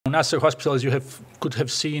Nasser Hospital, as you could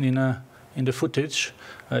have seen in the footage,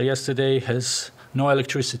 yesterday has no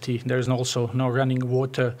electricity. There is also no running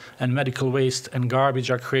water, and medical waste and garbage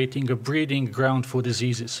are creating a breeding ground for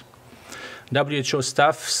diseases. WHO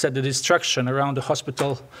staff said the destruction around the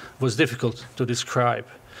hospital was difficult to describe.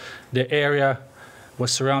 The area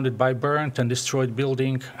was surrounded by burnt and destroyed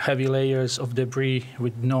building, heavy layers of debris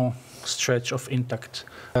with no stretch of intact.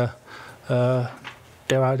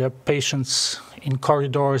 There are patients in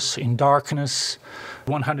corridors, in darkness,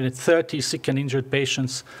 130 sick and injured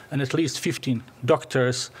patients, and at least 15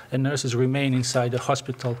 doctors and nurses remain inside the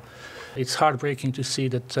hospital. It's heartbreaking to see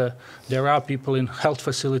that there are people in health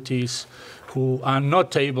facilities who are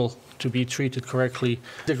not able to be treated correctly.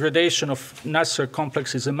 The degradation of Nasser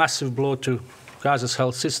complex is a massive blow to Gaza's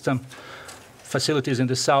health system. Facilities in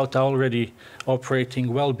the south are already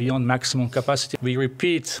operating well beyond maximum capacity. We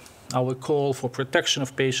repeat our call for protection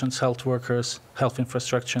of patients, health workers, health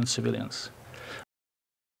infrastructure, and civilians.